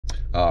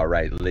All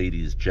right,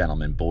 ladies,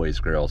 gentlemen,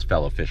 boys, girls,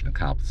 fellow fishing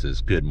accomplices,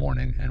 good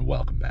morning and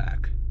welcome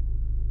back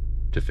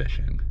to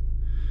fishing.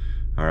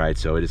 All right,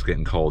 so it is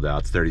getting cold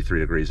out. It's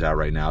 33 degrees out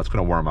right now. It's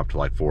going to warm up to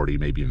like 40,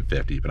 maybe even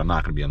 50, but I'm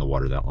not going to be in the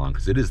water that long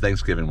because it is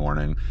Thanksgiving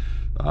morning.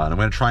 And I'm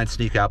going to try and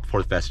sneak out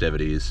before the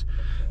festivities.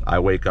 I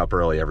wake up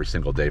early every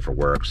single day for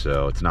work,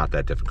 so it's not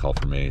that difficult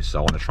for me. So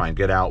I want to try and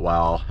get out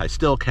while I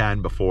still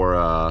can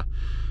before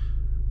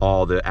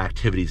all the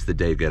activities of the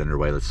day get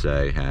underway, let's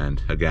say.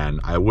 And again,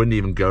 I wouldn't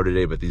even go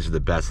today, but these are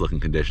the best looking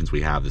conditions we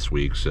have this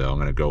week, so I'm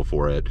gonna go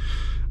for it.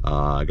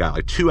 I got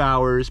like 2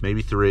 hours,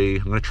 maybe 3.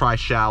 I'm gonna try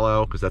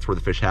shallow because that's where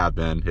the fish have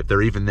been. If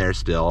they're even there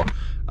still,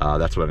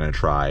 that's what I'm gonna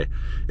try.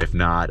 If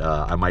not,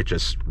 I might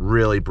just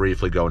really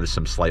briefly go into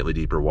some slightly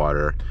deeper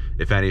water.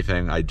 If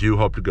anything, I do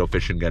hope to go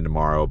fishing again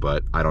tomorrow,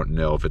 but I don't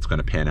know if it's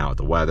gonna pan out with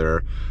the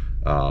weather.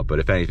 But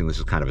if anything, this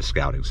is kind of a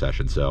scouting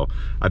session. So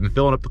I've been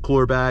filling up the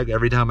cooler bag.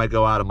 Every time I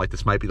go out, I'm like,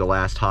 this might be the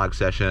last hog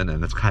session,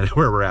 and that's kind of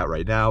where we're at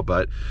right now.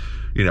 But,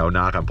 you know,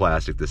 knock on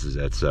plastic, this is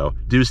it. So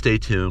do stay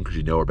tuned because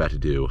you know what we're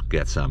about to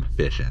get some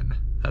fishing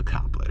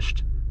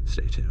accomplished.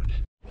 Stay tuned.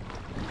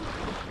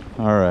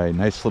 All right,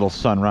 nice little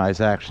sunrise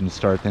action to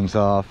start things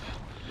off.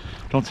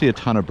 Don't see a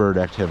ton of bird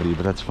activity,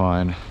 but that's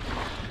fine. I'm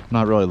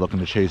not really looking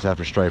to chase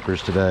after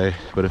stripers today,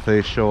 but if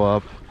they show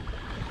up,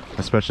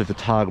 especially if the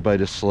tog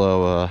bite is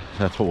slow,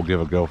 that's what we'll give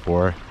a go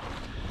for.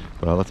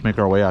 But let's make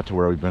our way out to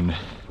where we've been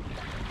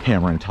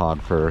hammering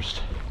tog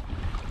first.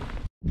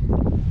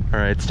 All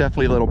right, it's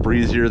definitely a little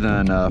breezier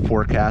than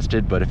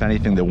forecasted, but if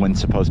anything, the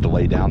wind's supposed to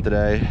lay down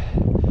today.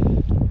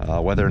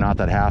 Whether or not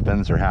that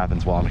happens or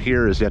happens while I'm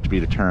here is yet to be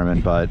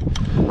determined, but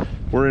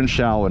we're in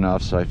shallow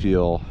enough, so I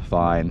feel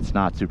fine. It's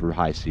not super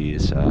high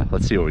seas.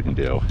 Let's see what we can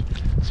do.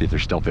 See if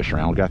there's still fish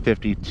around. We got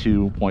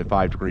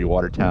 52.5 degree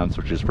water temps,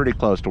 which is pretty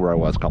close to where I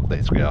was a couple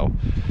days ago.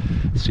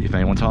 See if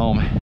anyone's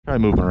home. Try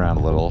moving around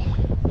a little.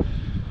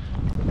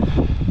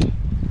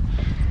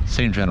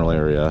 Same general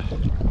area.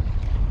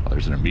 Oh,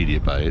 there's an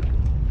immediate bite.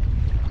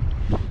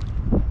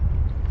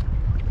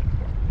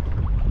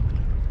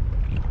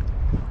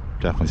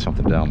 Definitely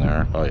something down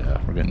there. Oh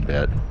yeah, we're getting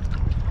bit.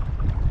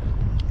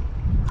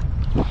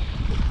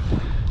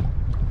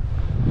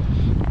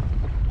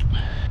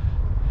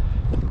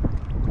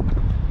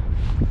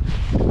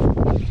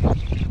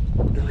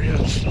 There he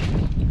is.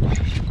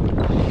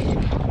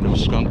 No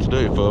skunk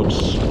today,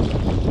 folks.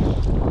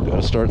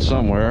 Gotta start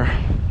somewhere.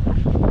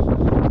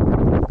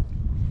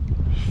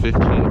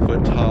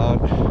 15-foot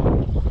tog,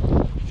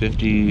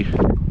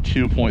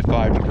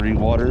 52.5 degree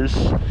waters,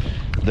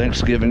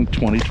 Thanksgiving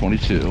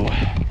 2022.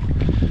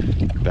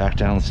 Back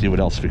down and see what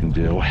else we can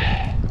do.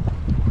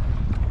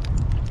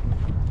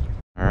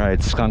 All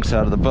right, skunk's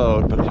out of the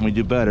boat, but can we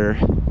do better?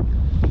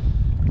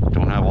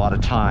 Don't have a lot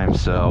of time,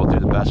 so we'll do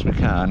the best we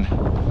can.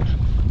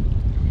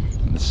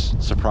 This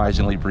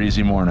surprisingly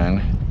breezy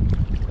morning.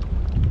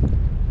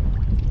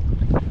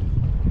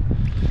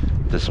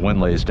 If this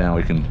wind lays down,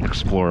 we can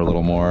explore a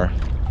little more.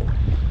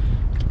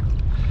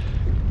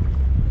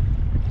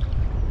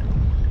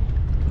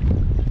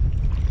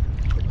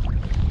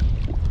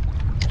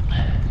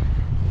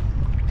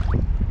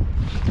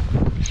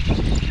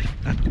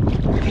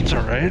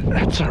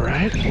 That's all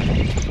right.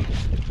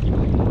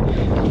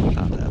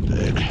 Not that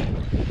big.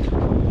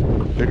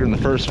 Bigger than the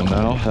first one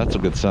though, that's a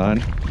good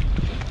sign.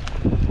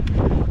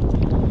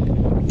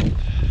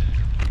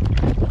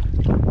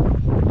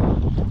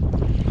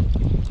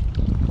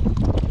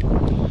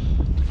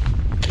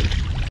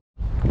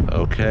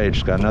 Okay,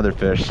 just got another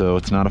fish, so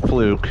it's not a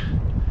fluke.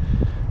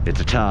 It's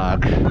a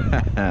tog.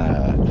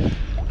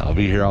 I'll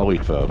be here all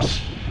week,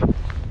 folks.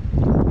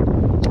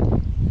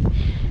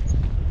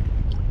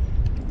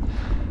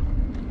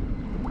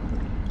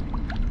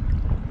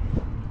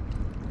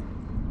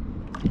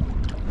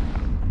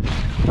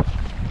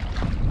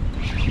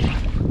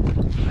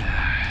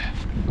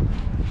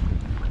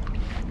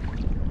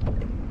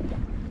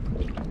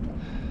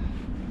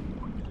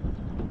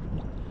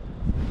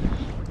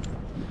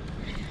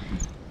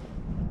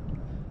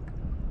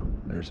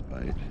 There's a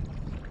bite.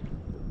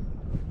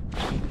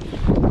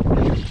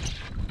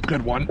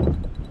 Good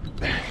one.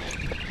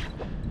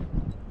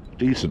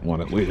 Decent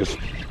one at least.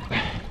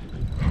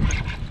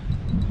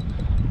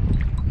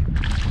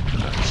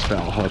 It's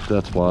foul hook,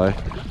 that's why.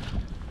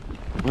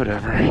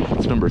 Whatever.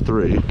 It's number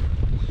 3.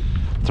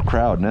 It's a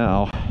crowd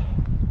now.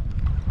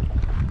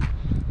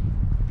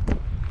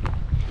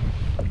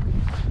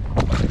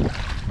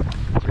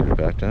 Get her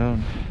back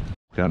down.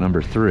 Got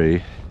number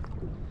 3.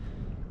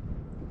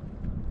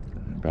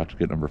 About to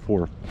get number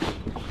 4.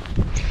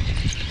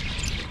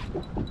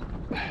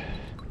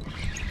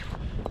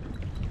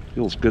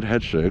 Feels good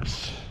head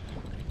shakes.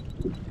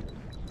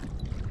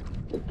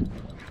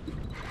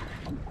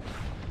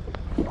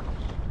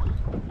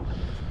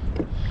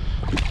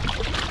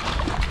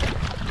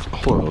 It's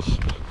close.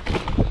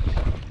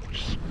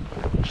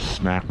 Just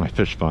smacked my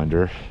fish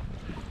finder.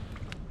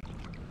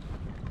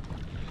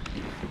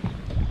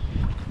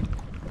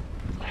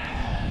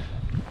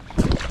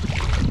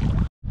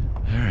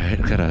 Alright,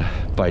 I got a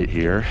bite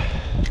here,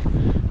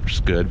 which is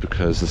good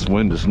because this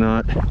wind is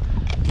not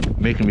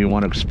making me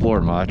want to explore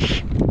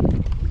much.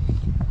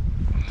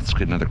 Let's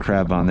get another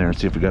crab on there and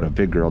see if we got a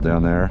big girl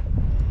down there.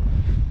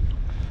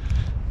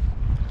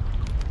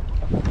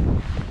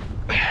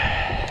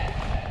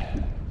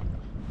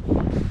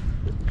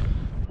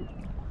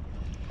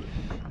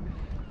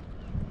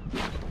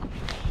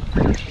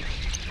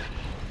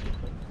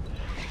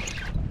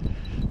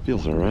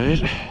 Feels all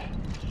right.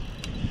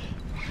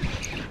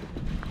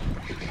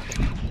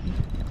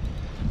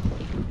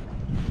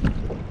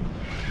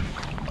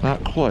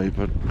 Not quite,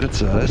 but good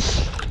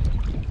size.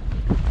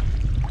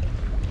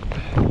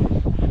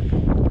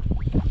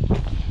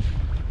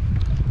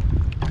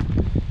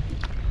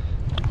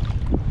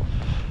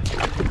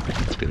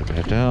 Let's get it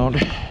back down.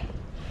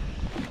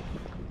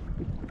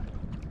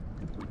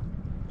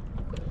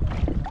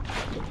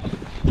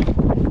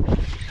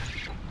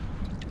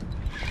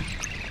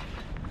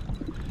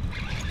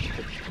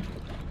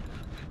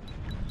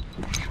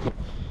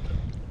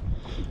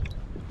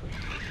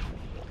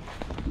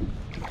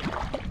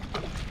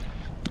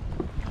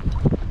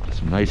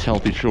 Nice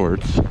healthy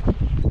shorts.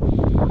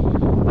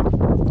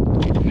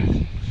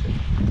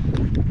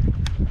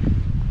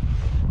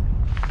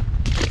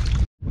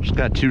 Just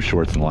got 2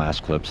 shorts in the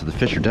last clip, so the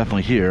fish are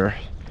definitely here.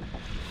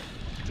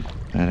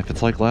 And if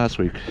it's like last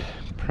week,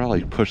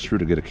 probably push through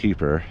to get a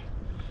keeper.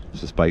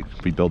 This bite,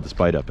 if we build this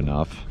bite up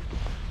enough.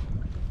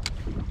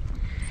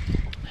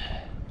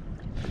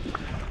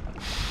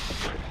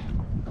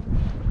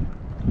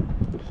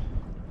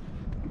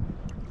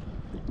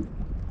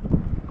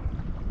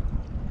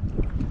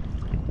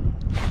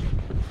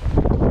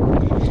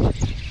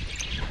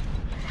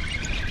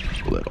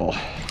 Little.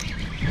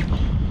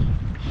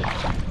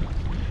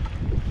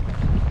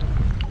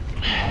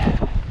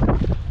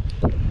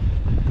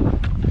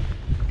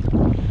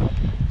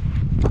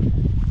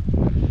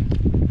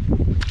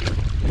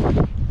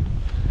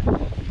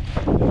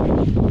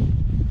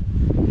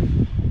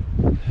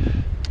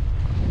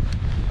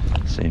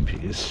 Same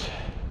piece.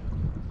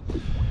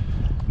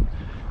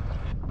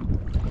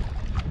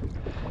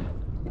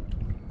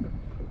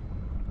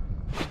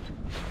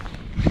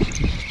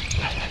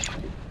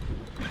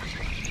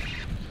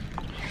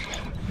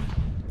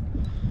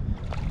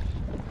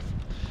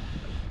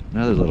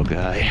 Another little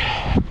guy.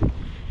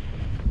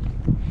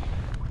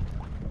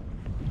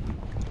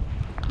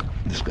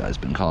 This guy's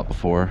been caught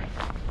before.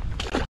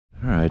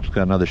 Alright,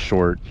 got another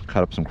short,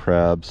 caught up some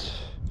crabs.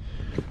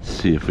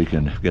 See if we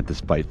can get this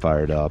bite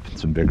fired up.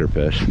 Some bigger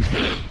fish.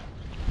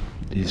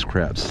 These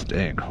crabs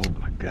stink. Oh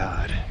my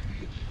god.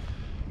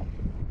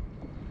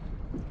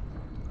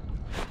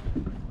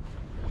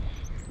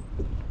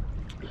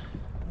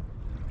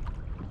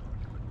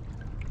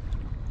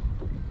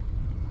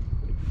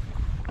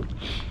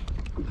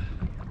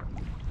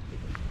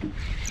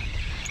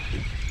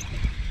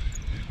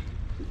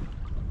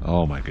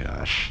 Oh my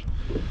gosh.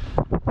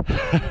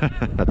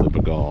 That's a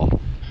bagall.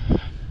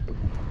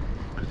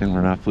 Good thing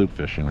we're not fluke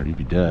fishing or you'd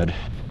be dead.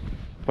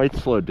 Bite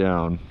slowed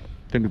down.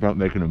 Think about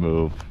making a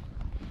move.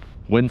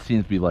 Wind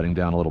seems to be letting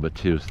down a little bit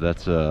too, so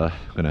that's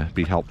gonna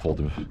be helpful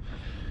to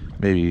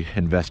maybe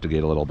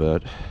investigate a little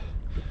bit.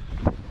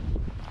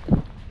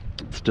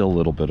 Still a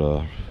little bit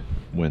of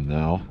wind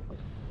now.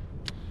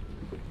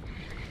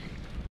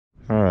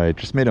 Alright,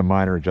 just made a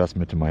minor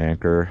adjustment to my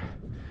anchor.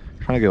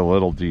 Trying to get a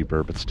little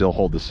deeper, but still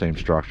hold the same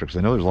structure, because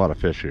I know there's a lot of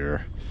fish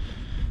here.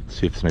 Let's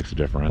see if this makes a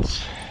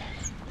difference.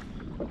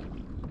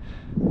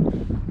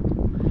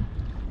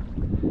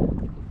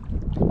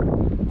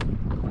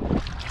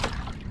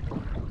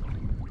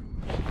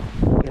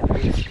 There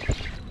it is.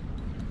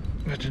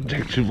 That didn't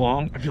take too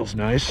long. It feels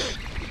nice.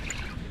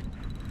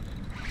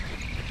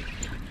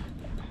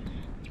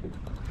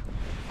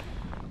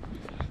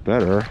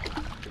 Better.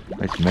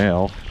 Nice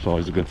male. It's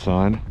always a good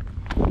sign.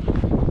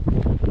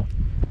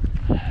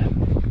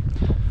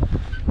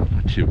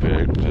 Not too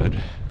big, but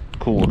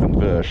cool looking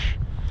fish.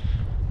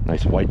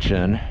 Nice white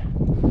chin.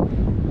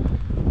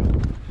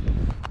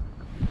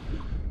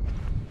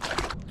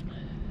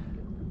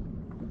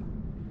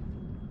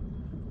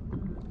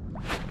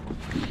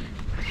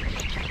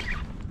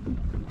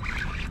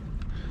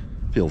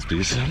 Feels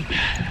decent.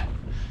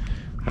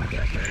 Not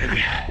that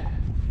big.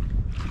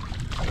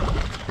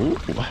 Ooh.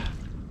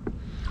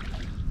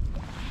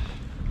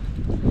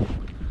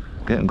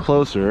 Getting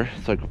closer.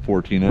 It's like a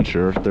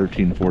 14-incher,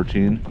 13,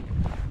 14.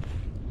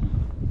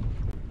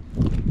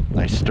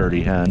 Nice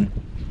sturdy hen.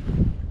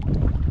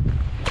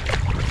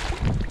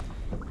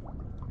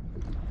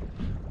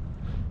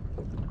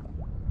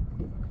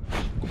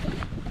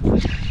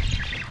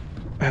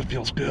 That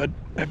feels good.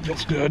 That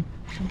feels good.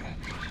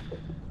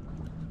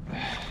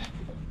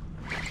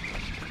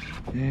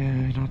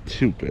 Yeah, not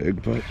too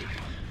big, but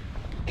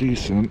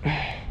decent.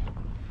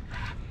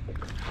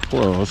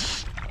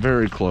 Close.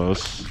 Very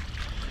close.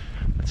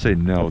 I'd say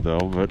no though,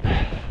 but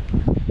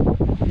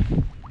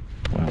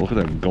wow, look at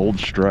that gold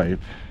stripe.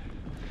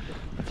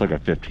 That's like a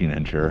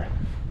 15-incher.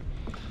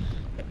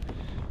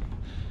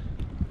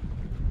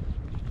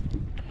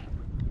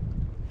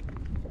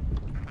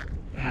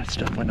 That's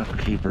definitely not a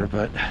keeper,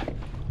 but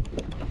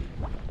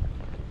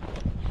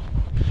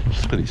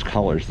just look at these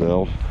colors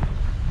though.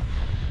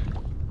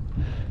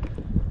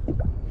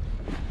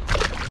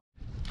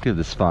 Give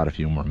this spot a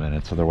few more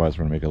minutes, otherwise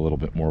we're gonna make a little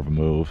bit more of a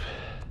move.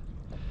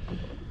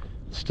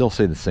 Still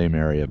say the same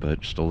area,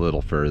 but just a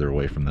little further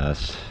away from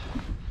this.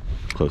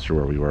 Closer to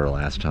where we were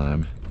last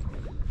time.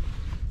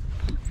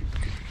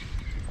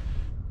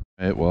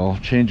 Alright, well,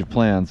 change of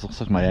plans.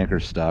 Looks like my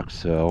anchor's stuck,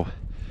 so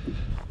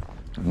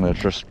I'm gonna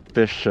just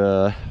fish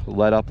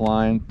let up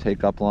line,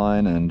 take up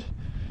line, and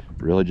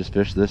really just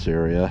fish this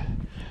area.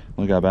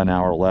 Only got about an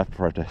hour left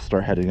before I have to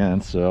start heading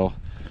in, so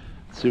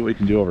let's see what we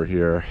can do over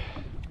here.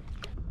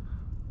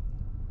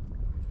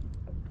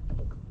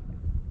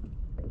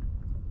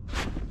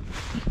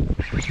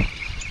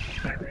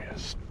 There he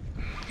is.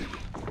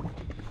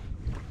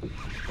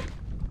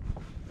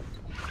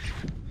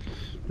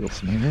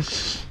 Feels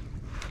nice.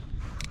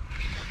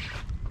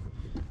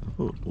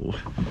 Oh,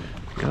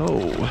 yo,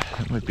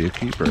 that might be a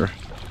keeper.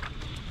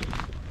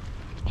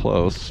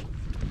 Close.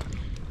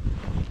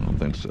 I don't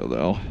think so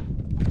though.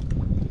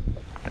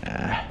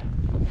 Nah.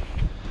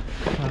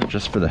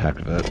 Just for the heck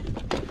of it.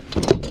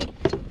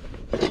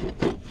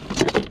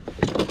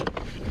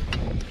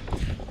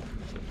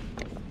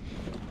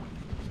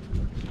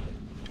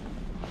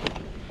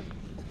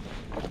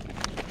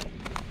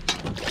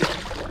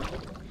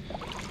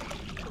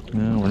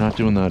 No, we're not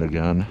doing that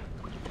again.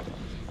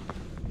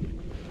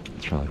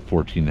 It's probably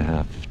 14 and a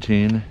half,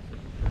 15.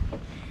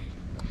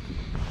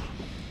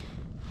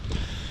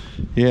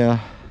 Yeah,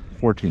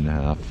 14 and a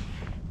half.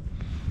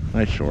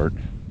 Nice short.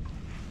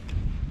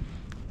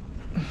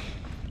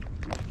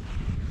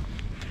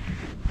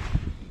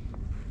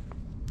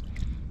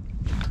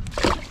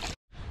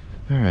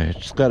 All right,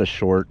 just got a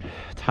short.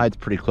 Tide's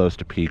pretty close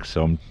to peak,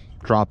 so I'm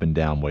dropping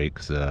down weight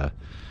because I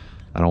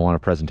don't want a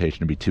presentation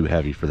to be too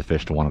heavy for the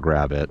fish to want to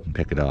grab it and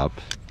pick it up.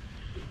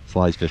 So a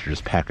lot of these fish are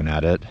just pecking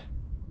at it.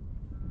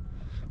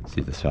 Let's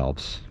see if this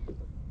helps.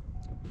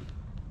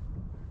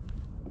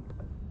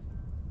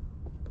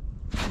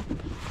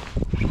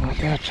 Not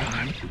that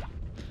time.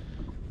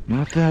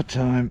 Not that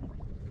time.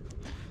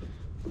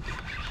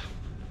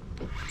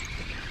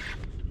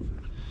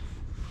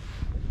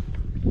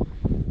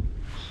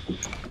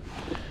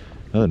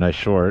 Another nice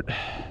short.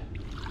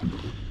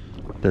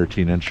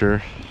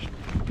 13-incher.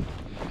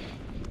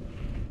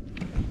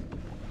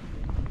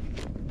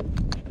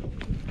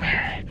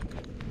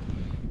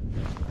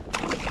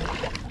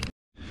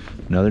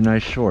 Another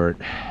nice short.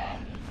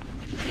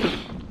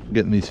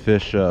 Getting these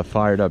fish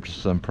fired up,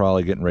 just so I'm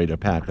probably getting ready to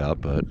pack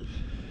up, but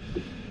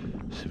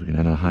let's see if we can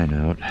end on a high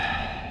note.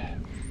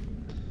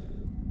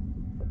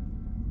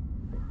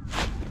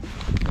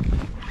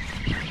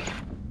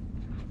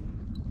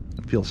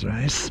 It feels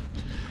nice.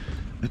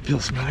 It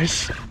feels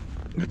nice.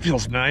 It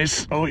feels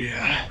nice. Oh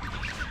yeah.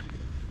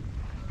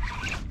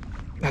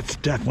 That's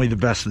definitely the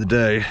best of the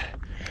day.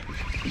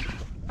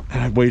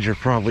 And I'd wager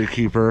probably a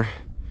keeper.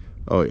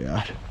 Oh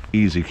yeah.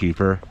 Easy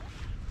keeper.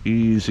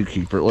 Easy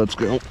keeper. Let's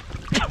go.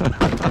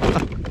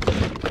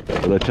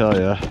 What I tell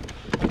you,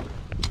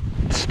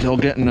 still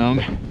getting them.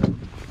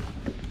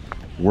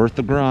 Worth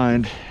the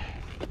grind.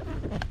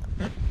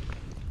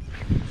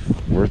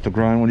 Worth the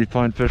grind when you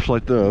find fish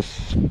like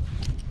this.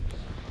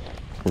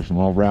 Of course, I'm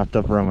all wrapped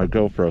up around my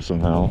GoPro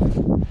somehow.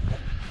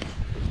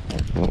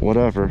 But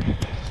whatever.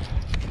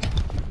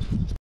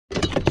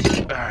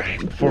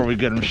 Alright, before we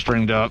get them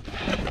stringed up,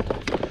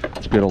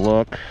 let's get a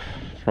look.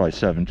 Probably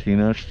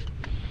 17-ish.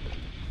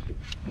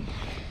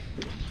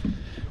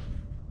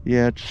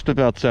 Yeah, just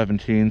about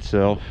 17,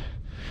 so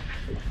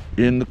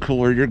in the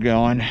cooler you're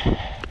going.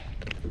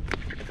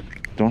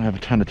 Don't have a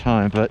ton of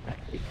time, but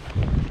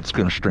it's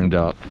gonna stringed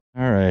up.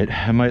 Alright,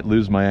 I might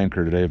lose my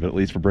anchor today, but at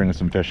least we're bringing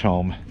some fish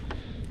home.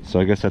 So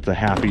I guess that's a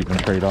half even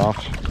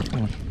trade-off.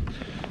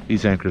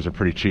 These anchors are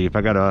pretty cheap.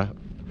 I got a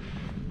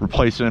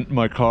replacement in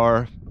my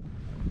car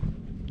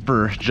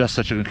for just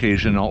such an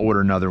occasion. I'll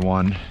order another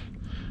one,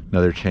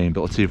 another chain,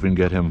 but let's see if we can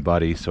get him a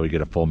buddy so we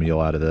get a full meal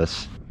out of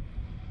this.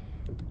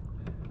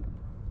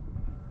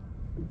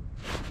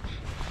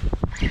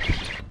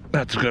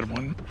 That's a good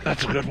one.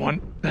 That's a good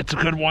one. That's a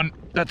good one.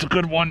 That's a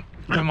good one.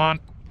 Come on.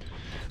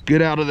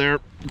 Get out of there.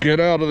 Get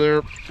out of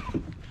there.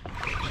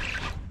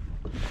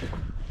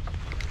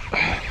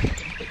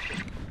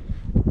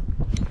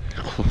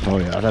 Oh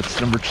yeah,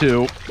 that's number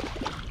two.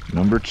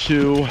 Number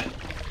two.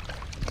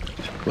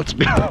 Let's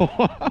go.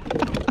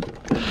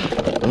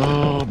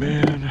 Oh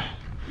man.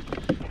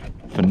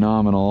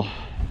 Phenomenal.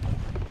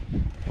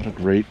 What a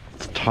great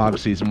Tautog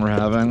season we're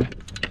having.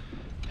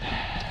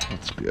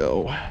 Let's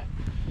go.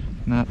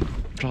 Not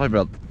probably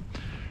about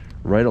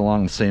right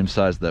along the same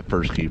size as that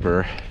first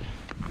keeper.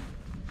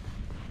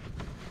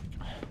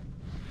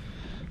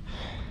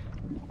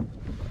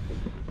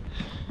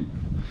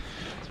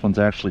 This one's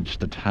actually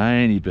just a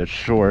tiny bit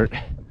short.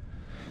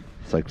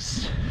 It's like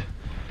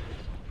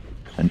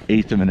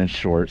 1/8 of an inch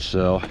short,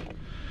 so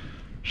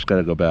just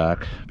gotta go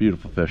back.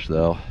 Beautiful fish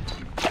though.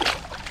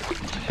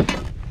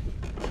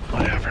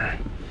 Whatever.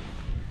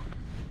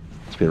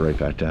 Let's get right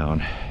back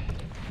down.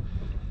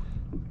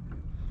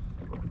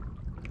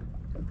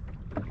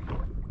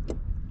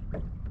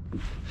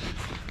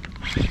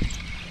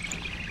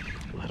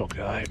 Little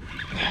guy.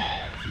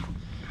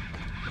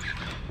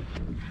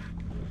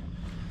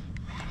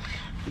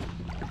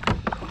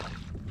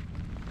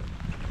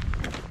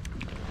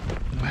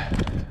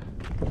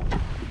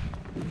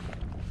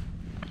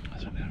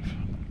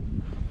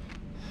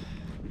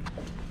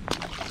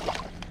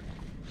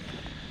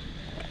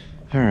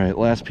 All right,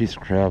 last piece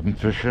of crab I'm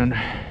fishing.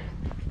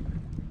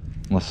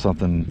 Unless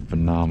something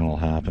phenomenal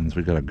happens,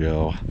 we gotta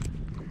go.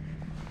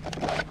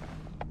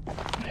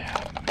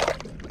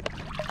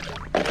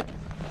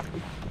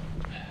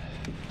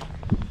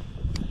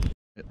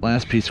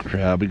 Last piece of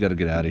crab, we gotta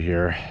get out of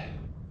here.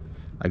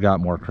 I got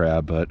more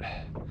crab, but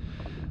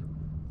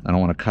I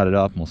don't want to cut it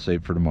up, and we'll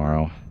save for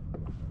tomorrow.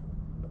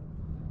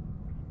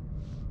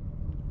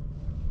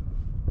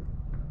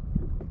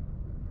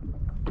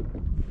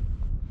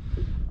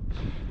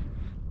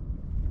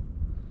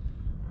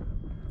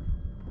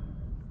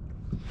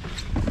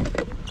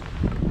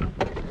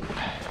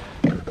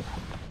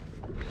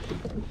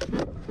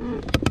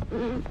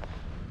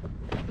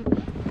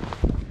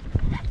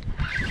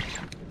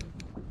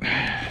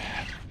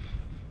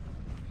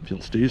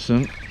 Feels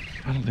decent.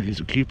 I don't think he's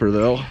a keeper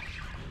though.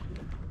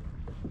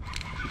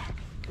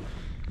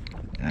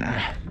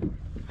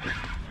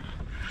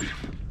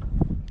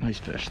 Nice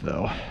fish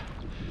though.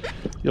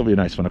 He'll be a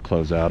nice one to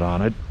close out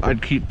on.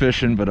 I'd keep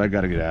fishing, but I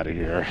gotta get out of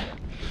here.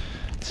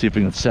 See if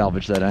we can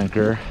salvage that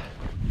anchor.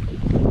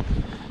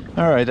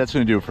 All right, that's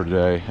gonna do it for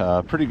today.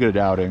 Pretty good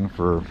outing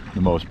for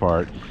the most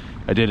part.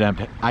 I did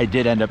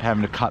end up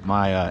having to cut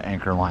my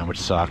anchor line, which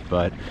sucked,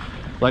 but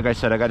like I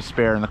said, I got a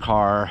spare in the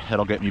car.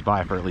 It'll get me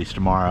by for at least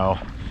tomorrow,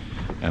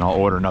 and I'll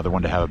order another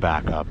one to have a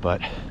backup. But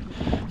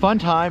fun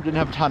time, didn't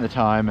have a ton of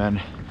time,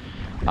 and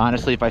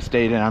honestly, if I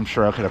stayed in, I'm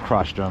sure I could have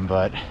crushed them,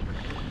 but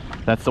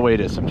that's the way it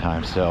is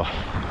sometimes. So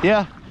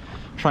yeah,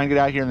 try and get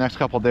out here in the next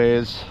couple of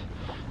days,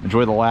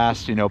 enjoy the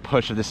last,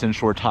 push of this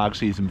inshore tog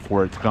season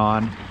before it's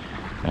gone,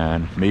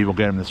 and maybe we'll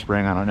get them in the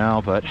spring, I don't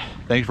know. But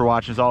thank you for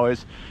watching as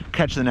always.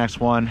 Catch the next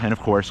one, and of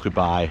course,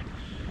 goodbye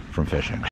from fishing.